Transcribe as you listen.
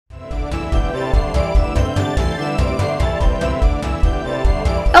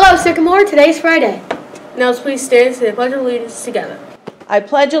Sycamore, today's Friday. Now let's please stand to the Pledge of Allegiance together. I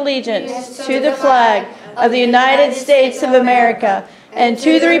pledge allegiance to the flag of the United States of America and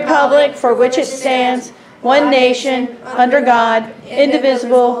to the republic for which it stands, one nation, under God,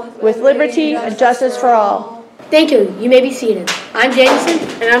 indivisible, with liberty and justice for all. Thank you. You may be seated. I'm Jameson.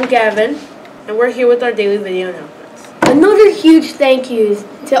 And I'm Gavin, and we're here with our daily video announcements. Another huge thank yous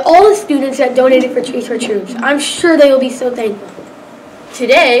to all the students that donated for Trees for Troops. I'm sure they will be so thankful.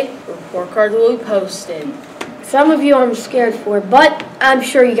 Today, report cards will be posted. Some of you I'm scared for, but I'm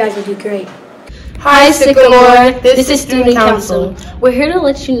sure you guys will do great. Hi Sycamore, this is Student Council. We're here to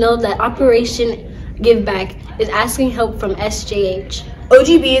let you know that Operation Give Back is asking help from SJH.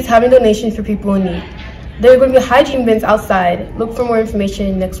 OGB is having donations for people in need. There are going to be hygiene bins outside. Look for more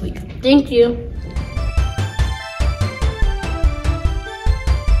information next week. Thank you.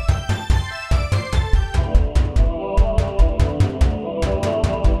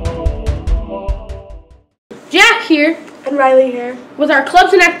 Jack here And Riley here. with our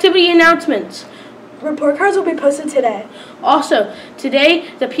clubs and activity announcements. Report cards will be posted today. Also, today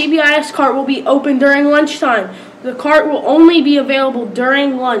the PBIS cart will be open during lunchtime. The cart will only be available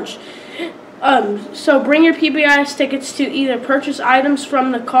during lunch. So bring your PBIS tickets to either purchase items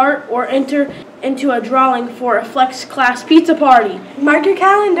from the cart or enter into a drawing for a Flex Class Pizza Party. Mark your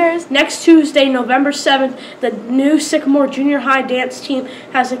calendars. Next Tuesday, November 7th, the new Sycamore Junior High dance team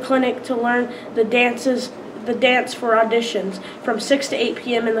has a clinic to learn the dance for auditions from 6 to 8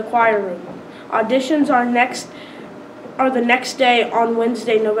 p.m. in the choir room. Auditions are the next day on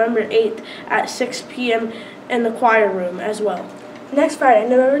Wednesday, November 8th at 6 p.m. in the choir room as well. Next Friday,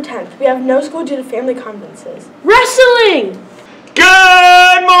 November 10th, we have no school due to family conferences. Wrestling!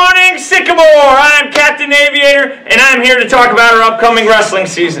 Good morning, Sycamore! I'm Captain Aviator, and I'm here to talk about our upcoming wrestling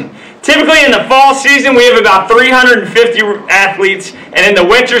season. Typically in the fall season, we have about 350 athletes, and in the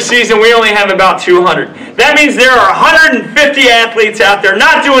winter season, we only have about 200. That means there are 150 athletes out there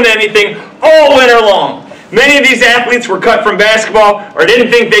not doing anything all winter long. Many of these athletes were cut from basketball or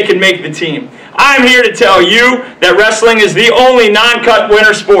didn't think they could make the team. I'm here to tell you that wrestling is the only non-cut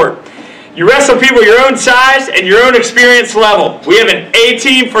winter sport. You wrestle people your own size and your own experience level. We have an A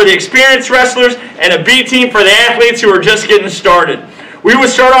team for the experienced wrestlers and a B team for the athletes who are just getting started. We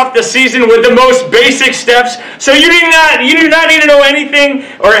will start off the season with the most basic steps, so you do not need to know anything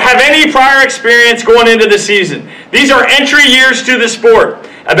or have any prior experience going into the season. These are entry years to the sport.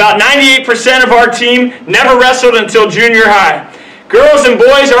 About 98% of our team never wrestled until junior high. Girls and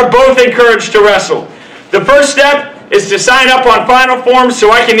boys are both encouraged to wrestle. The first step is to sign up on Final Forms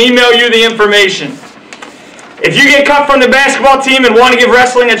so I can email you the information. If you get cut from the basketball team and want to give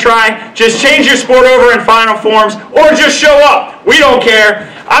wrestling a try, just change your sport over in Final Forms or just show up. We don't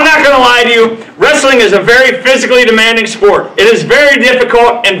care. I'm not going to lie to you. Wrestling is a very physically demanding sport. It is very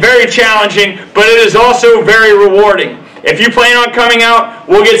difficult and very challenging, but it is also very rewarding. If you plan on coming out,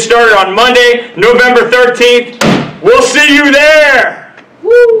 we'll get started on Monday, November 13th. We'll see you there!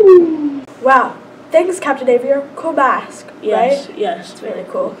 Woo! Wow. Thanks, Captain Aviator. Cool mask, Yes, right? yes. It's really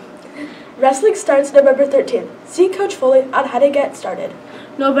cool. Wrestling starts November 13th. See Coach Foley on how to get started.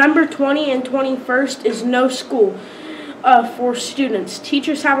 November 20 and 21st is no school for students.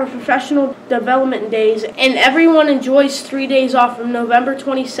 Teachers have a professional development days, and everyone enjoys 3 days off from November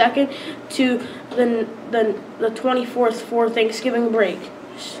 22nd to the 24th for Thanksgiving break.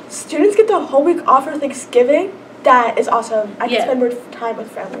 Students get the whole week off for Thanksgiving. That is awesome. I can spend more time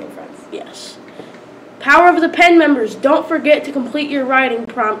with family and friends. Yes. Power of the Pen members, don't forget to complete your writing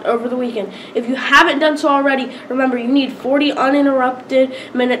prompt over the weekend. If you haven't done so already, remember you need 40 uninterrupted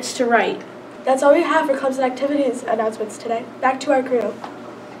minutes to write. That's all we have for clubs and activities announcements today. Back to our crew.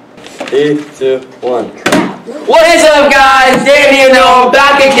 3, 2, 1. What is up, guys? Danny and Noah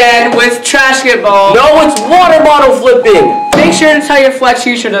back again with Trash Get Ball. No, it's water bottle flipping. Make sure to tell your Flex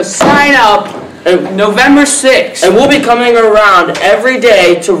teacher to sign up November 6th. And we'll be coming around every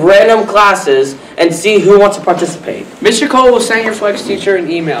day to random classes and see who wants to participate. Mr. Cole will send your Flex teacher an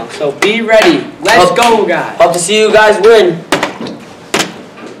email, so be ready. Let's go, guys. Hope to see you guys win.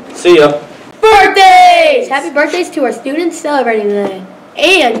 See ya. Birthdays! Happy birthdays to our students celebrating today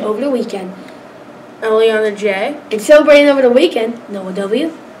and over the weekend. Eliana J. And celebrating over the weekend, Noah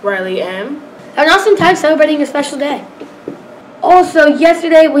W. Riley M. Have an awesome time celebrating your special day. Also,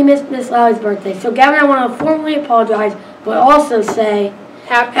 yesterday we missed Miss Lowry's birthday, so Gavin and I want to formally apologize, but also say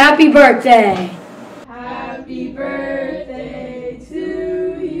happy birthday. Happy birthday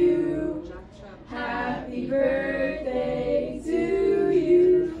to you. Happy birthday to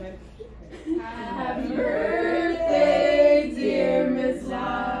you. Happy birthday, dear Miss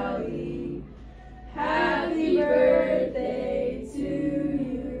Lowry. Happy birthday to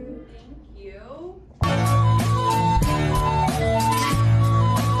you.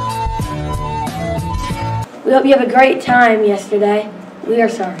 We hope you have a great time yesterday. We are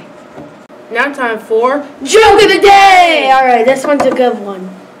sorry. Now time for Joke of the Day! Alright, this one's a good one.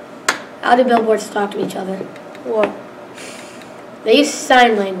 How do billboards talk to each other? what? They use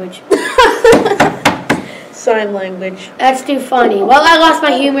sign language. Sign language. That's too funny. Well, I lost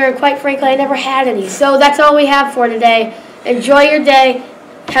my humor, and quite frankly, I never had any. So that's all we have for today. Enjoy your day.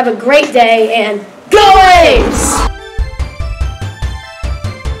 Have a great day, and go A's!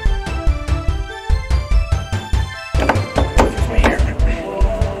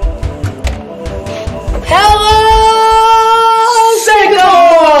 Hello,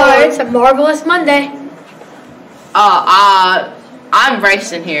 Sycamore! It's a marvelous Monday. I'm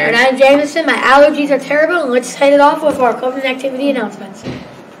Bryson here. And I'm Jameson. My allergies are terrible, and let's head it off with our COVID activity announcements.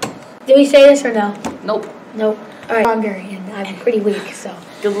 Did we say this or no? Nope. Nope. All right. I'm Hungry, and I'm pretty weak, so.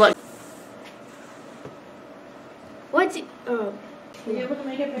 Good luck. What's it? You able to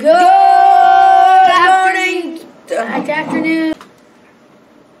make it? Good morning. Good afternoon.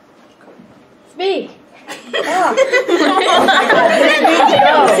 Speak. Oh.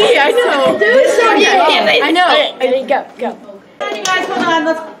 See, I know. Do something. I know. Ready, go. You guys, hold on.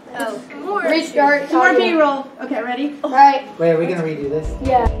 Let's Restart. more B-roll. Okay, ready? All right. Wait, are we gonna redo this?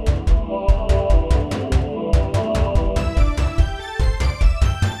 Yeah.